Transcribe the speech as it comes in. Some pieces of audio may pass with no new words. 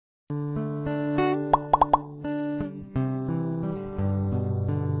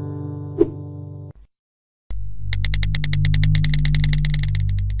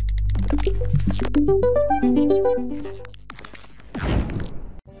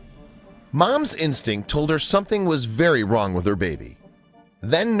Mom's instinct told her something was very wrong with her baby.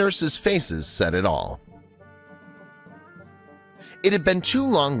 Then nurses' faces said it all. It had been 2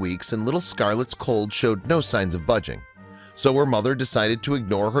 long weeks and little Scarlett's cold showed no signs of budging, so her mother decided to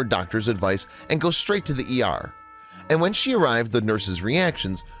ignore her doctor's advice and go straight to the ER. And when she arrived, the nurse's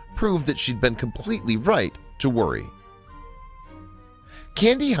reactions proved that she'd been completely right to worry.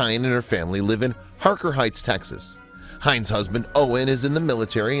 Candy Hine and her family live in Harker Heights, Texas. Hine's husband Owen is in the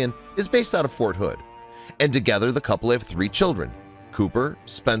military and is based out of Fort Hood, and together the couple have 3 children: Cooper,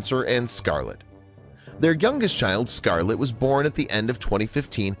 Spencer, and Scarlett. Their youngest child, Scarlett, was born at the end of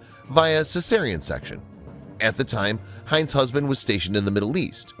 2015 via cesarean section. At the time, Hine's husband was stationed in the Middle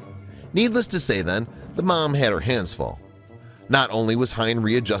East. Needless to say then, the mom had her hands full. Not only was Hine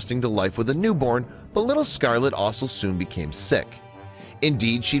readjusting to life with a newborn, but little Scarlett also soon became sick.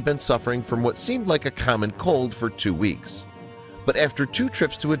 Indeed, she'd been suffering from what seemed like a common cold for 2 weeks. But after 2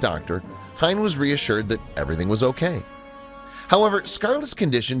 trips to a doctor, Hine was reassured that everything was okay. However, Scarlett's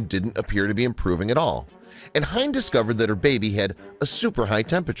condition didn't appear to be improving at all, and Hine discovered that her baby had a super high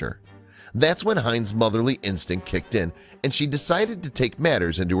temperature. That's when Hine's motherly instinct kicked in, and she decided to take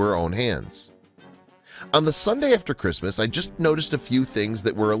matters into her own hands. On the Sunday after Christmas, I just noticed a few things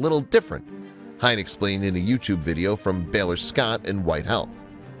that were a little different, Hine explained in a YouTube video from Baylor Scott and White Health.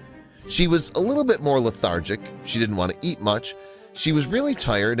 She was a little bit more lethargic, she didn't want to eat much, she was really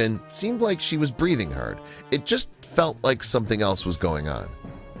tired and seemed like she was breathing hard. It just felt like something else was going on.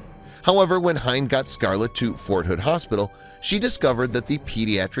 However, when Hine got Scarlett to Fort Hood Hospital, she discovered that the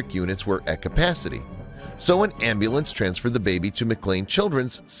pediatric units were at capacity. So an ambulance transferred the baby to McLean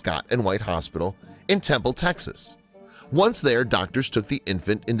Children's Scott and White Hospital in Temple, Texas. Once there, doctors took the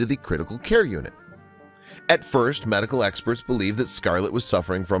infant into the critical care unit. At first, medical experts believed that Scarlett was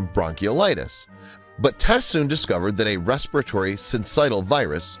suffering from bronchiolitis, but tests soon discovered that a respiratory syncytial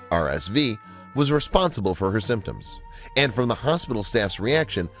virus, RSV, was responsible for her symptoms. And from the hospital staff's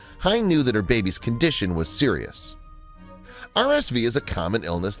reaction, Hine knew that her baby's condition was serious. RSV is a common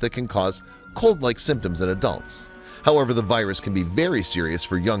illness that can cause cold-like symptoms in adults. However, the virus can be very serious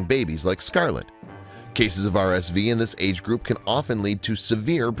for young babies like Scarlett. Cases of RSV in this age group can often lead to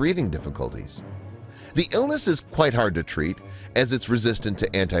severe breathing difficulties. The illness is quite hard to treat as it's resistant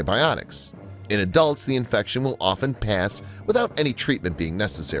to antibiotics. In adults, the infection will often pass without any treatment being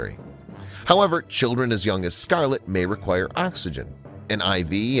necessary. However, children as young as Scarlett may require oxygen, an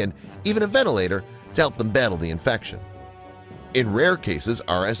IV, and even a ventilator to help them battle the infection. In rare cases,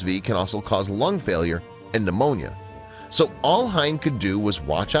 RSV can also cause lung failure and pneumonia. So all Hine could do was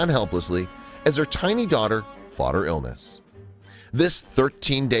watch on helplessly as her tiny daughter fought her illness. This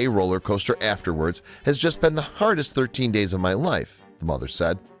 13-day roller coaster afterwards has just been the hardest 13 days of my life, the mother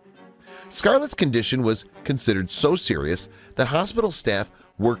said. Scarlett's condition was considered so serious that hospital staff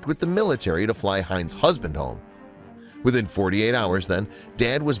worked with the military to fly Hine's husband home. Within 48 hours then,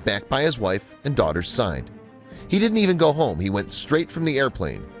 Dad was back by his wife and daughter's side. He didn't even go home, he went straight from the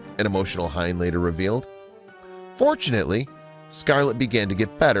airplane, an emotional Hine later revealed. Fortunately, Scarlett began to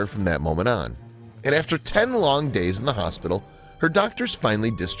get better from that moment on, and after 10 long days in the hospital, her doctors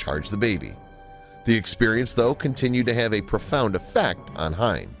finally discharged the baby. The experience, though, continued to have a profound effect on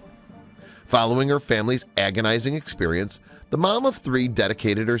Hine. Following her family's agonizing experience, the mom of 3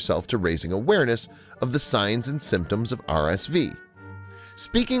 dedicated herself to raising awareness of the signs and symptoms of RSV.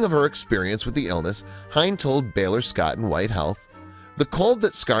 Speaking of her experience with the illness, Hine told Baylor Scott and White Health, "The cold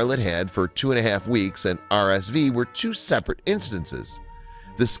that Scarlett had for 2.5 weeks and RSV were 2 separate instances.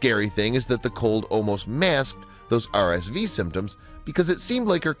 The scary thing is that the cold almost masked those RSV symptoms because it seemed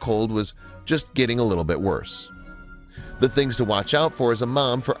like her cold was just getting a little bit worse. The things to watch out for as a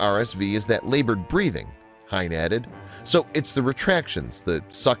mom for RSV is that labored breathing," Hine added. "So it's the retractions, the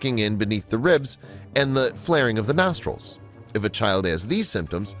sucking in beneath the ribs, and the flaring of the nostrils. If a child has these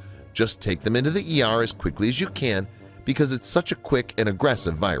symptoms, just take them into the ER as quickly as you can because it's such a quick and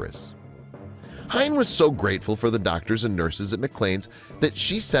aggressive virus." Hine was so grateful for the doctors and nurses at McLean's that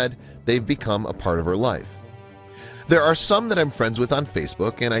she said they've become a part of her life. "There are some that I'm friends with on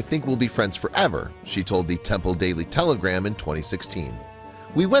Facebook and I think we'll be friends forever," she told the Temple Daily Telegram in 2016.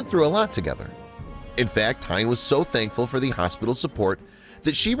 "We went through a lot together." In fact, Hine was so thankful for the hospital support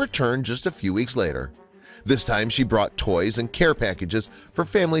that she returned just a few weeks later. This time she brought toys and care packages for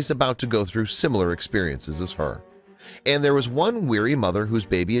families about to go through similar experiences as her. And there was one weary mother whose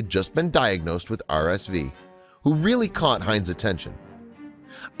baby had just been diagnosed with RSV, who really caught Hine's attention.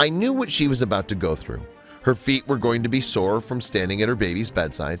 "I knew what she was about to go through. Her feet were going to be sore from standing at her baby's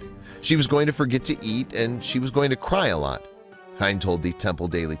bedside. She was going to forget to eat and she was going to cry a lot," Hine told the Temple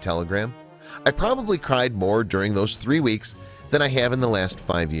Daily Telegram. "I probably cried more during those 3 weeks than I have in the last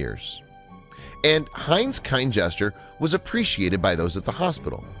 5 years." and Hein's kind gesture was appreciated by those at the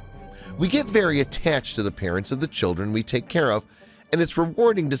hospital. We get very attached to the parents of the children we take care of, and it's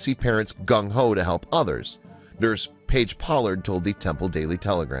rewarding to see parents gung-ho to help others, Nurse Paige Pollard told the Temple Daily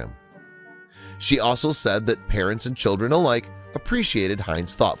Telegram. She also said that parents and children alike appreciated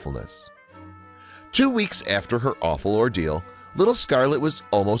Hein's thoughtfulness. 2 weeks after her awful ordeal, little Scarlett was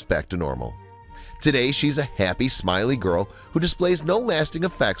almost back to normal. Today she's a happy, smiley girl who displays no lasting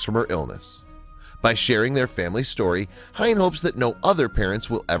effects from her illness. By sharing their family story, Hein hopes that no other parents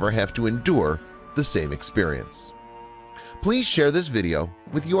will ever have to endure the same experience. Please share this video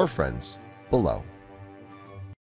with your friends below.